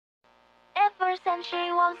course, and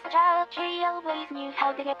she was a child. She always knew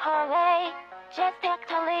how to get her way. Just act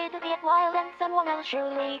a little bit wild and someone will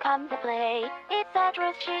surely come to play. It's a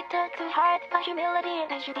truth she took to heart, but humility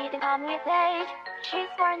and she didn't come with age. She's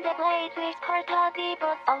born that late with courtesy,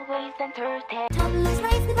 but always entertained. Toddlers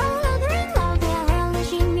raise the ball louder and louder,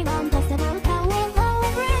 unleashing unprecedented power.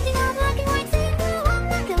 Overriding a black and white single, one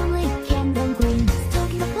not only candle green.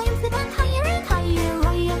 Stoking the flames that went higher and higher,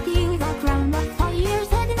 royalty with a crown of fire.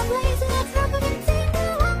 Set in a blaze and a drop of it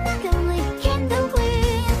single, one not only candle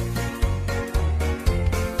queen.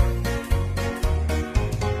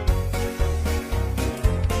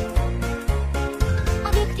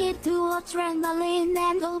 Addicted to adrenaline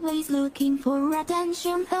and always looking for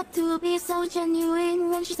attention. Thought to be so genuine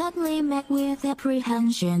when she suddenly met with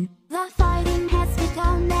apprehension. The fighting has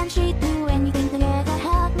begun and she'd do anything to get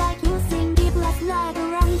ahead, like using deep left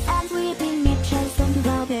laterals and sweeping mitches onto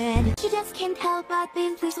the bed. She just can't help but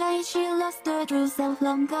be this way. She lost her true self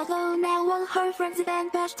long ago. Now all her friends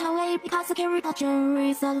event bashed away because the caricature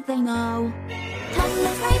is all they know.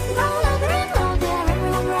 Toddlers race and roll over and louder,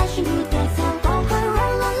 everyone rushing to get out of her.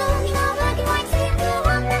 All alone in a black and white single,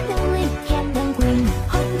 one and only candle green.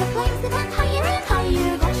 Holding the flames that went higher and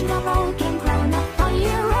higher, watching a broken crown of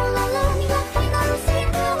fire. All alone in a final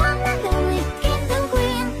single, one and only candle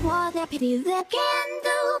green. What a pity that can